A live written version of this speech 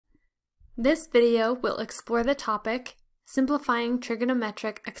This video will explore the topic, simplifying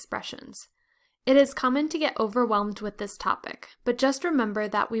trigonometric expressions. It is common to get overwhelmed with this topic, but just remember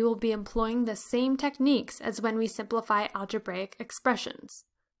that we will be employing the same techniques as when we simplify algebraic expressions.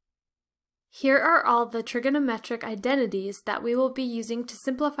 Here are all the trigonometric identities that we will be using to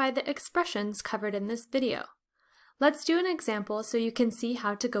simplify the expressions covered in this video. Let's do an example so you can see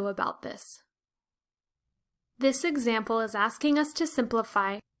how to go about this. This example is asking us to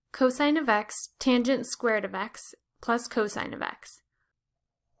simplify cosine of x tangent squared of x plus cosine of x.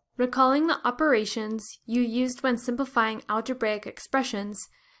 Recalling the operations you used when simplifying algebraic expressions,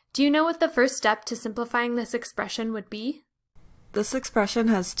 do you know what the first step to simplifying this expression would be? This expression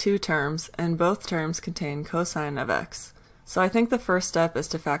has two terms, and both terms contain cosine of x. So I think the first step is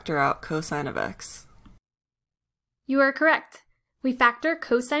to factor out cosine of x. You are correct. We factor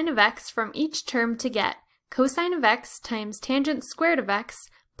cosine of x from each term to get cosine of x times tangent squared of x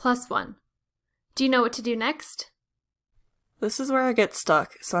plus 1. Do you know what to do next? This is where I get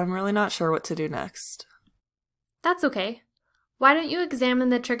stuck, so I'm really not sure what to do next. That's okay. Why don't you examine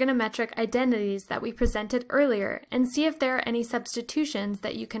the trigonometric identities that we presented earlier and see if there are any substitutions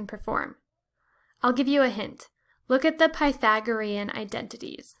that you can perform. I'll give you a hint. Look at the Pythagorean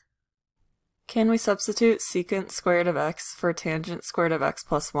identities. Can we substitute secant squared of x for tangent squared of x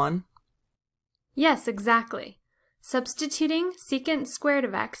plus 1? Yes, exactly. Substituting secant squared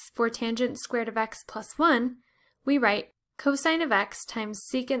of x for tangent squared of x plus 1, we write cosine of x times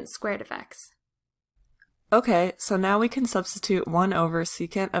secant squared of x. Okay, so now we can substitute 1 over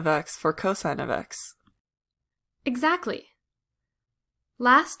secant of x for cosine of x. Exactly.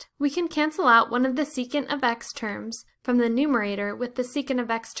 Last, we can cancel out one of the secant of x terms from the numerator with the secant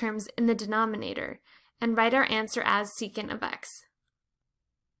of x terms in the denominator, and write our answer as secant of x.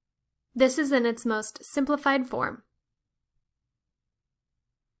 This is in its most simplified form.